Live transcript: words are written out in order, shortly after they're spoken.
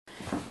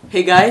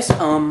Hey guys,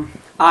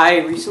 I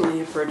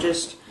recently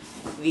purchased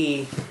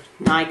the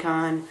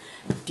Nikon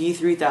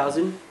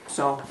D3000,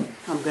 so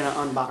I'm gonna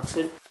unbox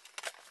it.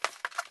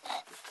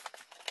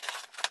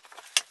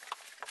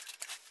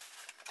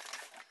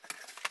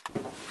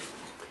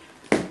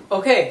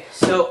 Okay,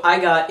 so I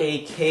got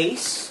a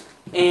case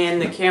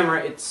and the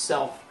camera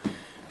itself.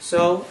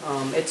 So,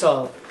 it's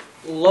a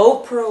low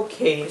pro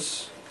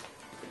case.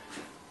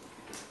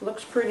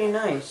 Looks pretty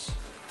nice.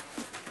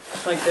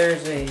 Looks like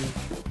there's a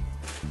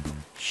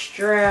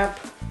strap,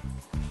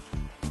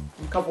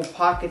 a couple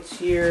pockets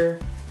here,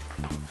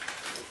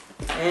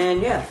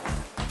 and yeah,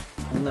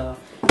 and the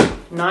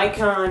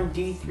Nikon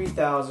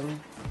D3000.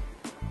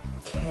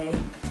 Okay,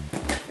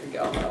 here we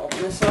go. I'm gonna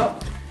open this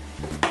up.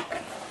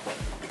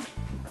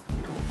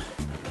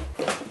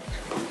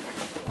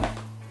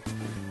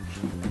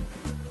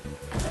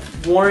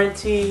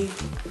 Warranty,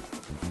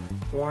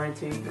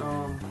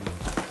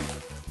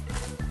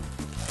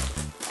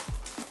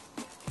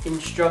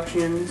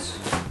 instructions.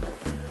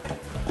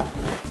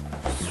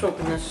 Let's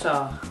open this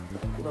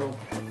little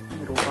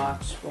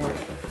box for it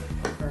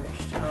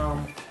first.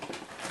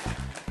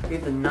 We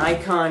have the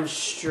Nikon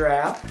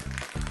strap.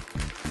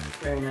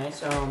 Very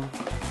nice.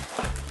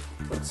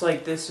 Looks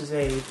like this is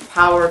a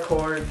power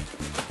cord.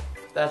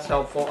 That's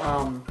helpful.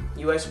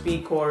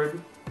 USB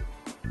cord.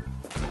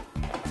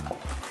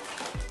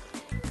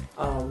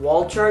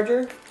 Wall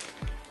charger.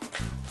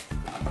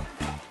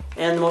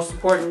 And the most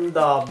important,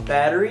 the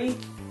battery.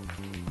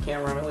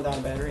 Can't run it without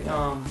a battery.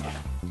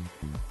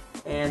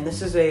 And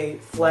this is a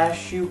flash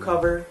shoe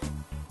cover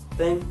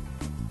thing.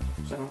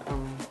 So,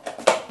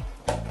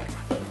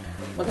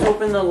 let's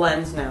open the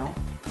lens now.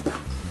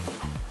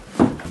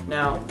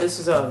 Now, this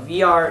is a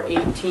VR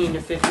 18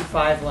 to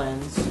 55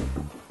 lens.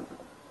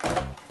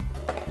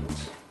 And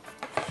just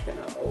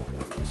gonna open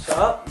this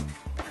up.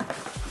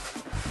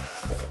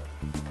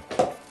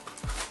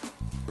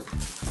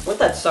 Wouldn't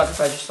that suck if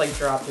I just like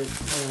dropped it?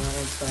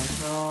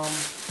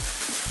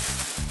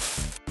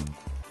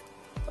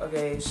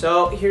 Okay,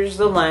 so here's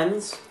the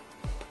lens.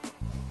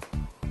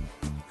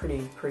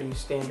 Pretty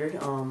standard.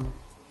 You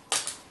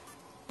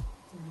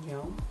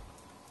know.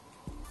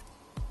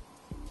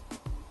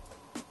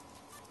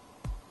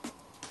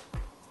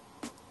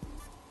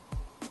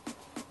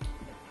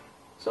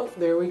 So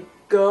there we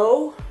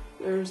go.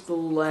 There's the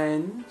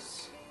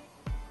lens.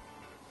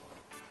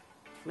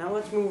 Now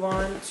let's move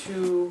on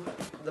to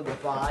the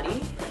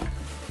body.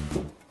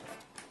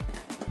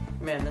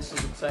 Man, this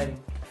is exciting.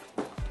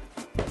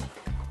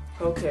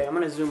 Okay, I'm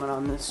gonna zoom in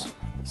on this.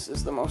 This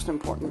is the most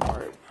important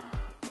part.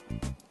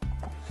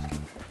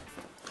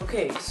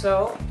 Okay,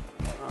 so,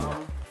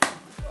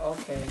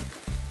 okay.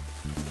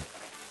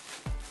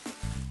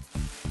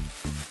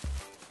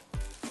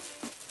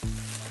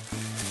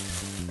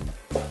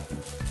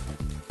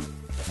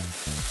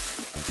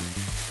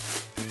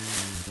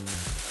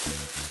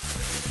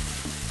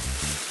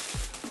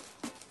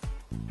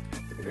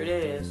 Here it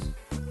is.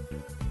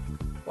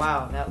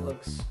 Wow,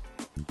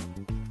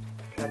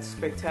 that's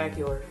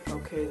spectacular.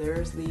 Okay,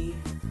 there's the,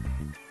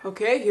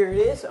 okay, here it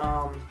is.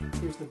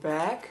 Here's the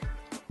back,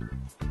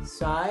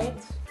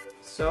 sides.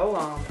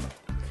 So,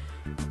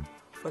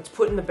 let's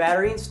put in the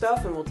battery and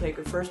stuff and we'll take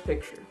a first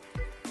picture.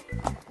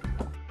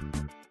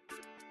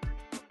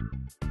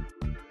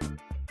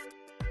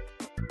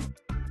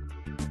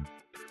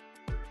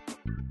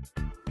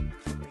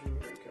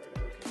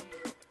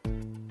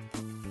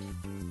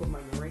 Put my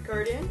memory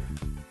card in.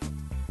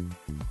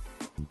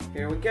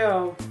 Here we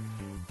go.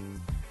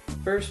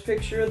 First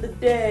picture of the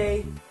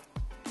day.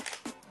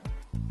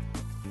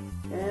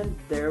 And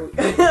there we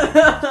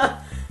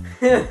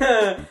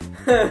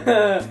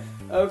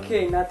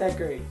okay, not that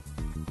great.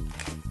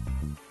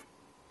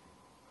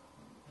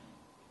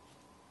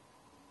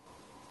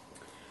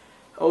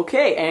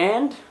 Okay,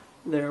 and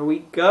there we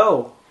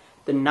go.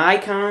 The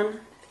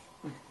Nikon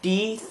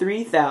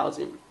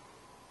D3000.